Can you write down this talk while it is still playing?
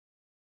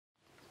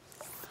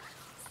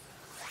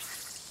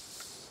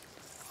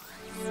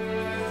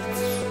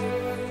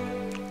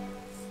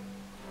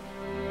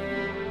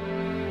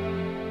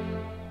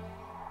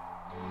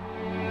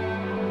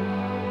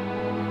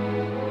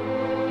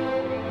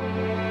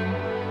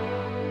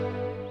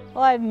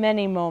Well, I have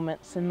many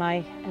moments in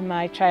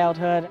my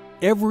childhood.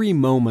 Every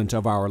moment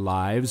of our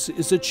lives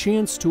is a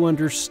chance to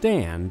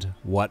understand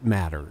what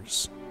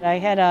matters. I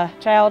had a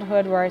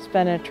childhood where I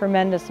spent a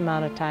tremendous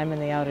amount of time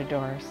in the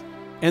outdoors.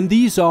 And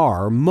these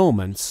are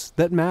moments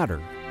that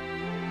matter.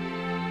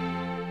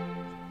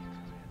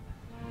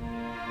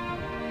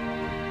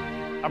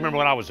 I remember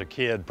when I was a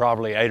kid,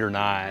 probably 8 or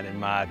 9, and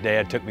my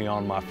dad took me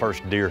on my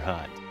first deer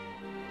hunt.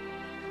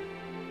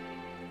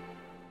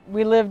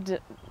 We lived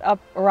up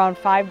around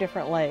 5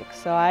 different lakes,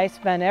 so I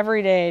spent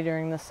every day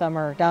during the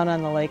summer down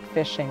on the lake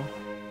fishing.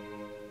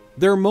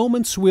 They're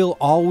moments we'll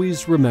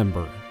always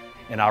remember.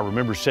 And I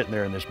remember sitting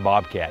there and this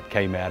bobcat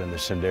came out in the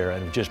Sendera,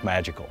 and it was just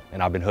magical,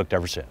 and I've been hooked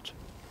ever since.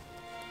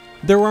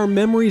 There are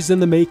memories in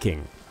the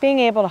making. Being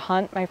able to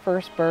hunt my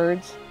first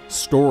birds.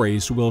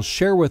 Stories we'll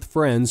share with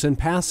friends and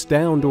pass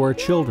down to our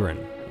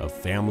children of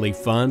family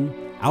fun,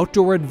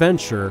 outdoor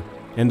adventure,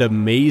 and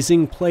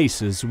amazing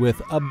places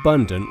with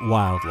abundant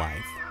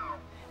wildlife.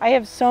 I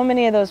have so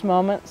many of those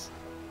moments.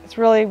 It's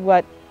really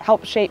what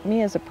helped shape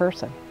me as a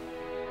person.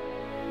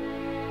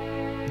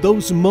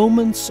 Those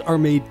moments are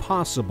made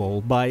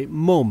possible by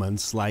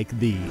moments like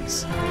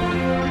these.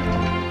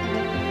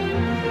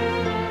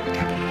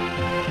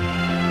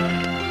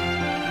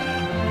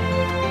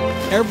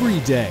 Every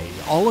day,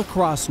 all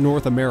across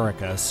North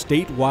America,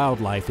 state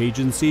wildlife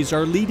agencies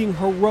are leading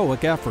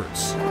heroic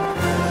efforts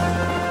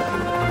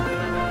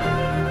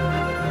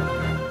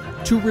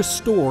to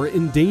restore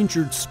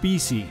endangered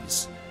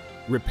species,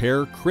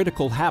 repair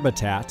critical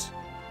habitat,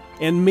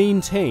 and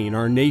maintain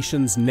our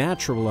nation's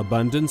natural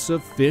abundance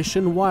of fish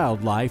and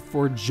wildlife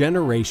for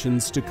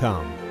generations to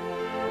come.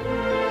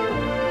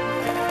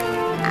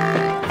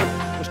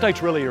 The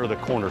states really are the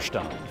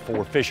cornerstone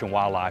for fish and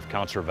wildlife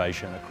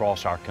conservation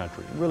across our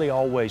country. Really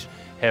always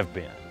have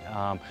been.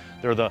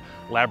 They're the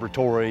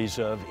laboratories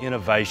of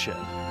innovation.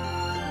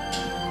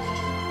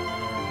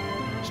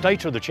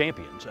 States are the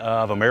champions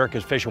of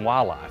America's fish and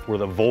wildlife. We're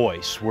the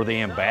voice, we're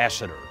the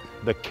ambassador,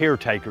 the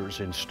caretakers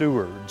and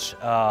stewards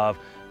of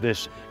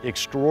this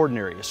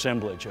extraordinary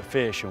assemblage of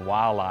fish and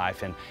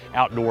wildlife and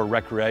outdoor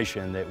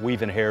recreation that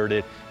we've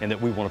inherited and that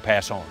we want to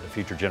pass on to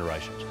future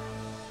generations.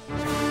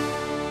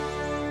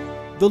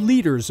 The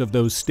leaders of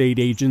those state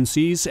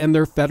agencies and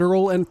their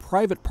federal and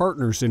private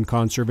partners in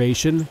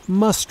conservation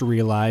must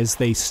realize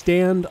they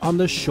stand on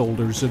the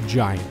shoulders of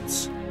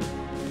giants.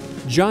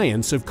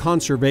 Giants of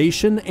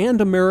conservation and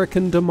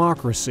American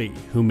democracy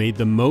who made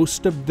the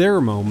most of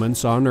their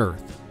moments on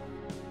Earth.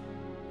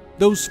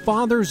 Those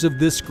fathers of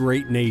this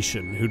great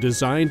nation who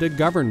designed a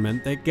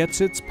government that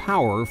gets its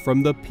power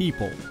from the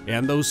people,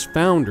 and those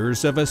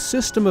founders of a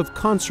system of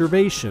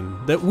conservation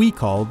that we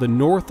call the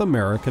North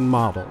American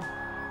model.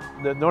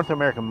 The North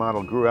American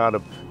model grew out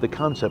of the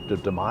concept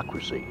of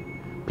democracy.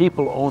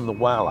 People own the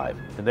wildlife,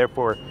 and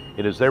therefore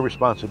it is their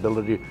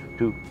responsibility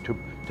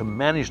to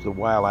manage the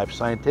wildlife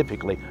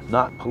scientifically,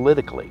 not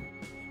politically.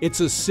 It's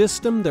a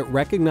system that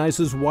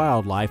recognizes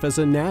wildlife as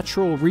a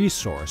natural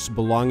resource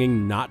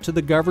belonging not to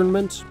the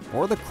government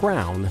or the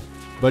crown,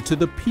 but to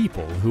the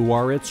people who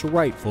are its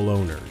rightful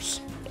owners.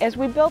 As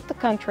we built the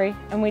country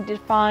and we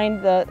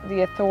defined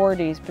the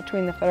authorities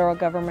between the federal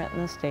government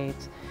and the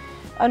states,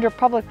 under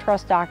public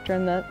trust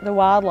doctrine, the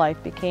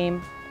wildlife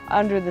became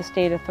under the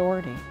state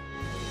authority.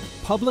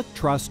 Public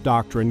trust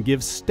doctrine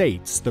gives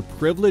states the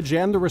privilege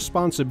and the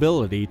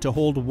responsibility to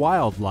hold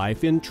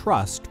wildlife in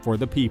trust for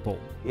the people.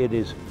 It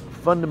is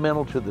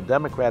fundamental to the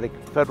democratic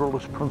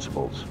federalist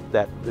principles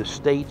that the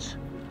states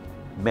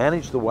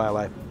manage the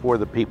wildlife for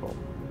the people.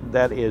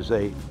 That is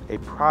a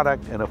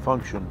product and a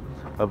function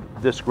of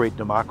this great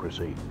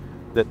democracy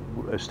that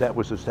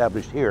was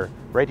established here,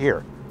 right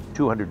here,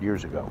 200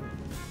 years ago.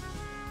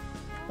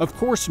 Of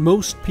course,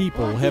 most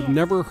people have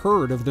never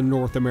heard of the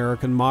North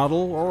American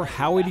model or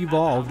how it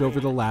evolved over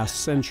the last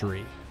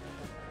century.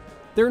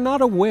 They're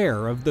not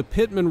aware of the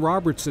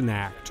Pittman-Robertson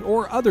Act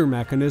or other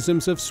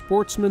mechanisms of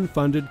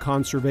sportsman-funded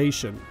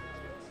conservation.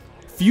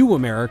 Few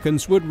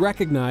Americans would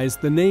recognize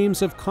the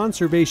names of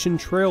conservation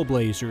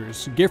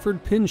trailblazers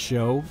Gifford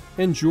Pinchot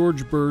and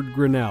George Bird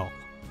Grinnell.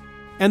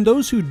 And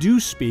those who do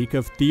speak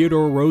of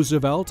Theodore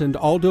Roosevelt and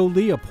Aldo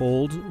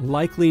Leopold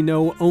likely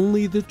know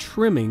only the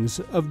trimmings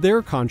of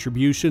their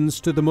contributions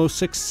to the most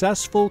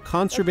successful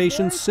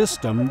conservation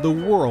system the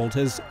world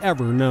has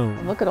ever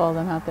known. Look at all of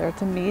them out there,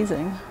 it's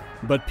amazing.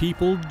 But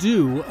people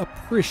do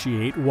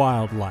appreciate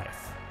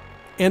wildlife.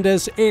 And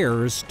as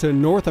heirs to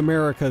North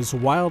America's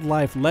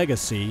wildlife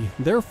legacy,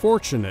 they're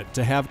fortunate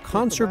to have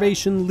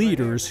conservation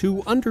leaders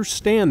who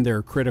understand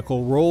their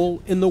critical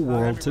role in the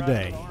world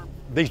today.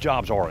 These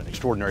jobs are an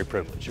extraordinary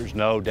privilege. There's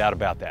no doubt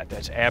about that.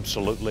 That's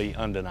absolutely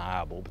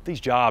undeniable. But these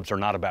jobs are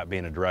not about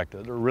being a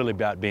director. They're really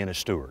about being a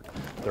steward.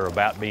 They're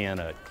about being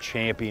a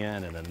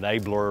champion and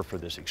enabler for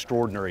this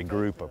extraordinary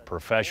group of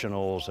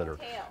professionals that are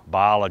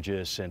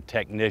biologists and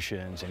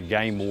technicians and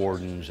game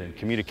wardens and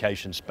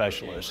communication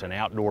specialists and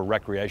outdoor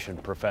recreation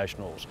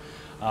professionals,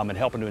 and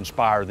helping to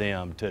inspire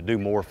them to do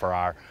more for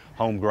our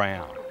home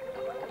ground.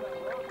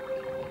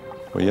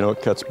 Well, you know,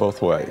 it cuts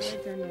both ways.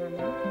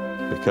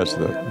 because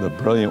the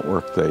brilliant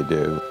work they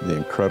do, the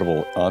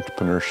incredible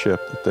entrepreneurship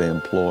that they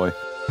employ,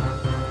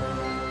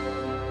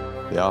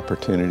 the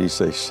opportunities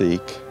they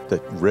seek,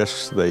 the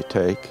risks they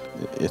take,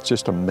 it's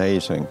just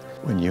amazing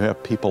when you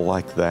have people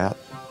like that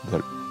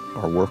that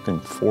are working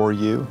for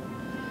you,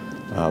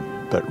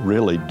 but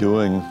really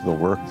doing the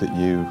work that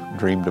you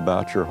dreamed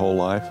about your whole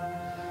life.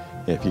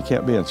 If you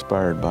can't be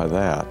inspired by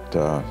that,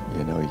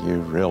 you know, you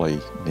really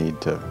need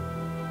to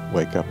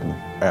wake up and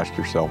ask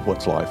yourself,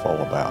 what's life all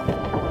about?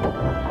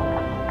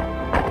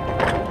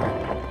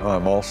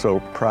 I'm also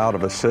proud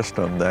of a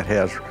system that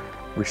has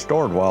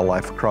restored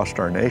wildlife across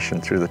our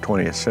nation through the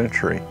 20th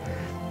century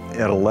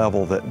at a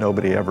level that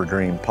nobody ever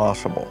dreamed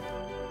possible.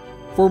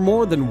 For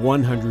more than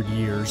 100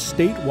 years,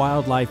 state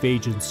wildlife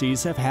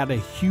agencies have had a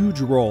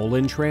huge role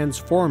in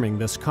transforming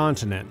this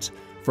continent,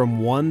 from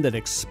one that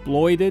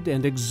exploited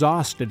and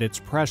exhausted its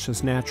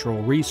precious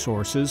natural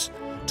resources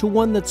to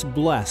one that's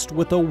blessed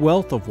with a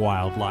wealth of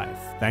wildlife,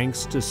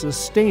 thanks to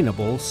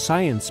sustainable,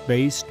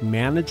 science-based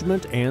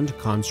management and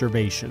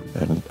conservation.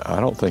 And I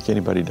don't think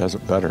anybody does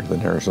it better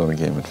than Arizona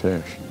Game and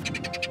Fish.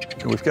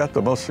 We've got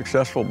the most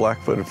successful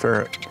black-footed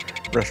ferret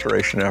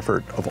restoration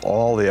effort of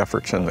all the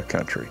efforts in the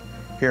country,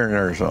 here in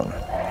Arizona.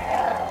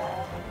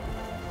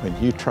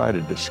 When you try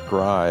to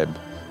describe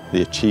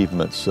the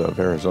achievements of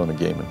Arizona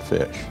Game and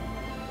Fish,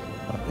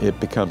 it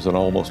becomes an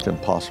almost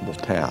impossible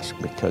task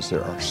because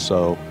there are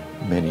so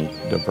many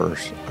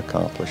diverse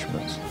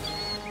accomplishments.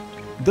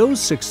 Those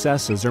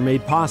successes are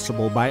made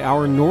possible by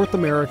our North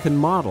American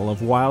model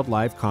of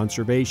wildlife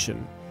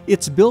conservation.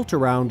 It's built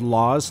around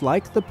laws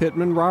like the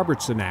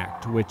Pittman-Robertson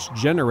Act, which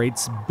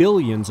generates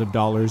billions of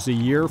dollars a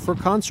year for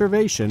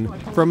conservation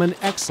from an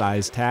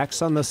excise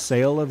tax on the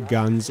sale of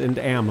guns and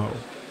ammo.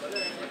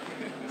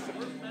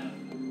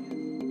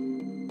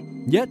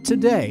 Yet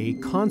today,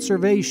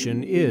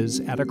 conservation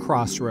is at a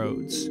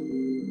crossroads.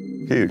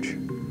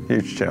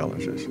 Huge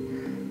challenges.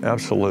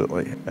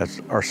 Absolutely.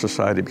 As our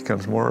society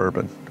becomes more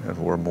urban and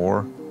we're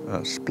more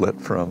split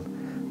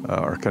from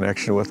our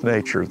connection with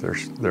nature,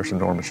 there's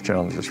enormous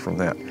challenges from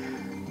that.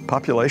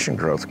 Population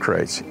growth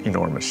creates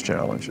enormous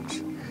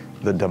challenges.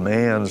 The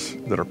demands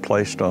that are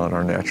placed on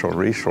our natural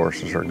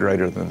resources are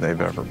greater than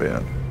they've ever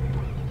been.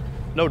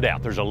 No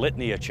doubt, there's a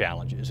litany of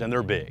challenges, and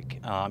they're big.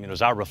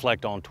 As I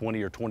reflect on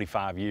 20 or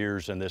 25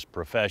 years in this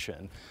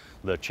profession,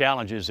 the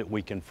challenges that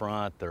we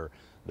confront, they're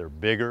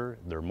bigger,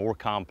 they're more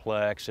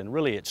complex, and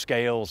really at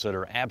scales that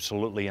are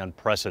absolutely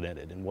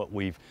unprecedented in what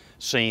we've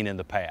seen in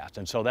the past.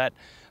 And so that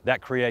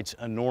creates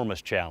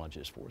enormous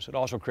challenges for us. It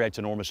also creates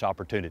enormous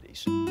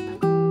opportunities.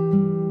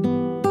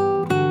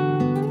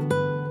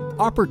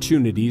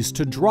 Opportunities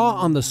to draw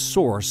on the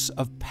source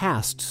of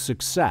past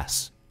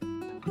success,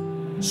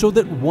 so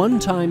that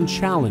one-time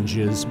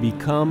challenges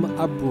become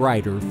a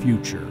brighter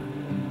future.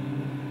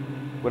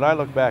 When I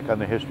look back on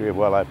the history of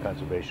wildlife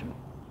conservation,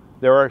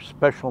 there are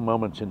special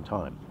moments in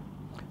time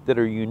that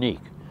are unique,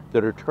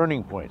 that are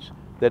turning points,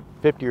 that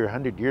 50 or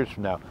 100 years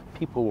from now,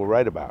 people will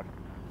write about.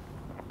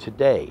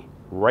 Today,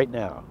 right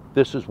now,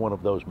 this is one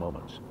of those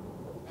moments.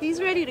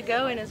 He's ready to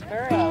go in his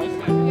burrow.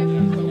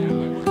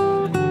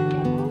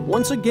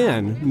 Once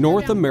again,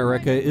 North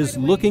America is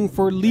looking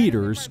for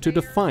leaders to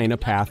define a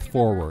path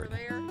forward.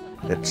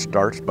 It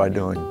starts by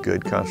doing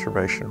good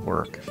conservation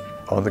work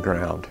on the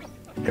ground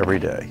every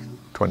day,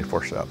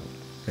 24/7,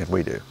 and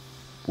we do.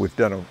 We've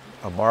done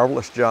a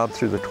marvelous job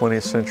through the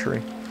 20th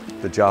century.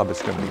 The job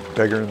is going to be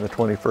bigger in the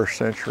 21st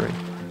century.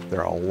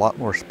 There are a lot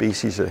more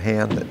species at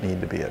hand that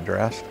need to be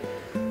addressed,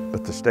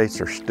 but the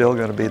states are still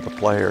going to be the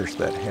players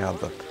that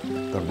have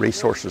the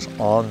resources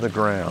on the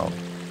ground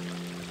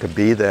to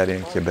be that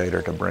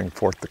incubator to bring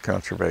forth the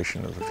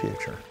conservation of the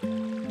future.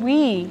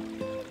 We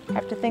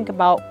have to think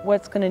about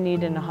what's going to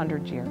need in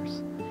 100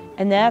 years.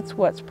 And that's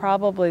what's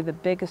probably the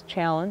biggest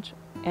challenge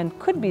and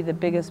could be the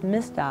biggest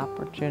missed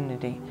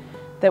opportunity,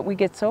 that we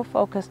get so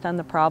focused on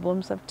the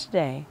problems of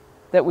today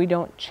that we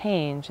don't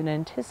change and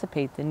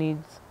anticipate the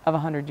needs of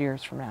 100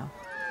 years from now.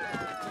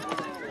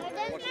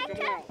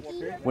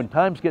 When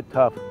times get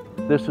tough,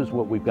 this is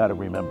what we've got to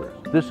remember.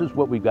 This is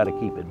what we've got to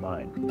keep in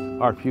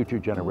mind. Our future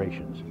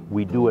generations,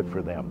 we do it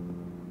for them.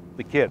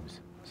 The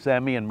kids,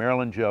 Sammy and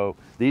Marilyn Joe,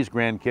 these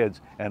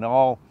grandkids, and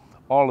all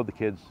of the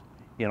kids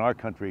in our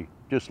country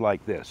just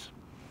like this.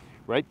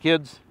 Right,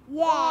 kids?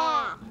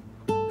 Yeah!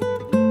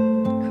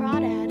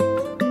 Crawdad.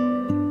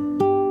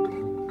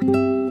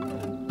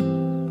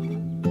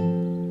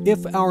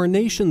 If our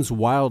nation's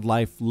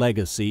wildlife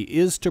legacy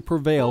is to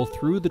prevail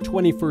through the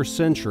 21st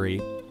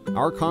century,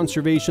 our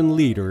conservation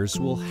leaders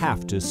will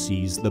have to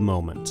seize the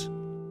moment.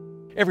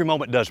 Every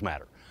moment does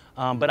matter.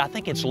 But I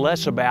think it's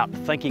less about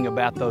thinking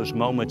about those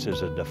moments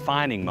as a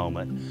defining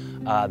moment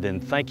than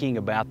thinking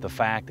about the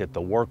fact that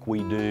the work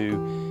we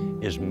do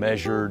is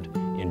measured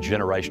in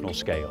generational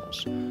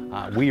scales.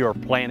 We are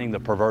planting the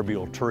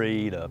proverbial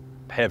tree to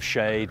have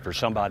shade for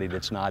somebody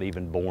that's not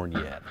even born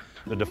yet.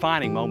 The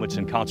defining moments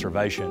in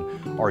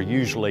conservation are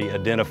usually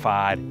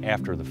identified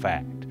after the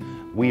fact.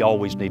 We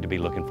always need to be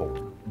looking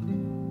forward.